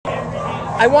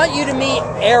I want you to meet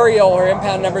Ariel. Her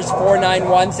impound number is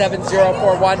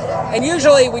 4917041. And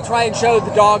usually we try and show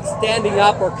the dog standing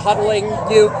up or cuddling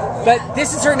you, but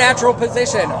this is her natural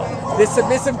position. This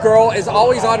submissive girl is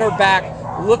always on her back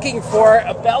looking for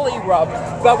a belly rub,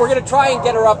 but we're going to try and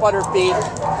get her up on her feet.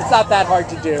 It's not that hard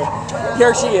to do.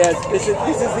 Here she is. This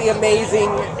is the amazing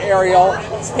Ariel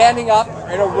standing up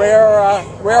in a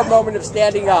rare moment of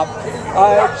standing up.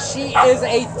 She is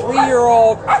a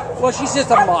 3-year-old. Well, she's just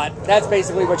a mutt. That's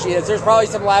basically what she is. There's probably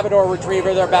some Labrador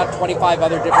Retriever. There are about 25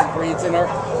 other different breeds in her.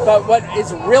 But what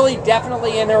is really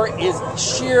definitely in her is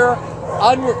sheer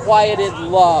unrequited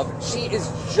love. She is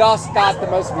just got the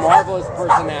most marvelous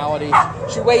personality.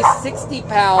 She weighs 60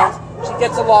 pounds. She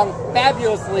gets along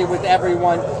fabulously with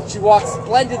everyone. She walks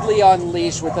splendidly on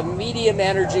leash with a medium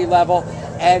energy level,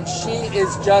 and she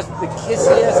is just the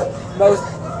kissiest, most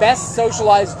best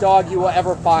socialized dog you will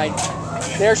ever find.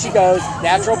 There she goes,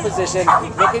 natural position,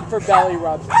 looking for belly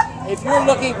rubs. If you're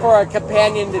looking for a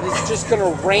companion that is just going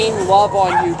to rain love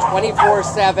on you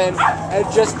 24/7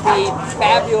 and just be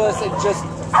fabulous and just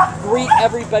greet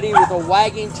everybody with a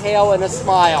wagging tail and a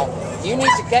smile, you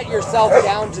need to get yourself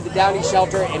down to the Downey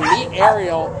shelter and meet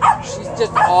Ariel. She's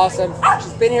just awesome.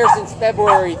 She's been here since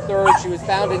February 3rd. She was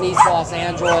found in East Los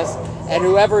Angeles, and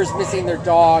whoever is missing their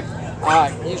dog,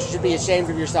 you should be ashamed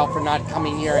of yourself for not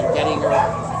coming here and getting her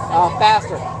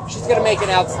faster. She's going to make an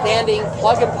outstanding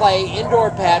plug-and-play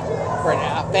indoor pet for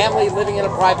a family living in a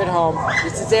private home.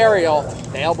 This is Ariel,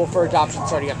 available for adoption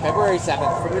starting on February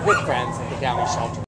 7th from your good friends at the Downey Shelter.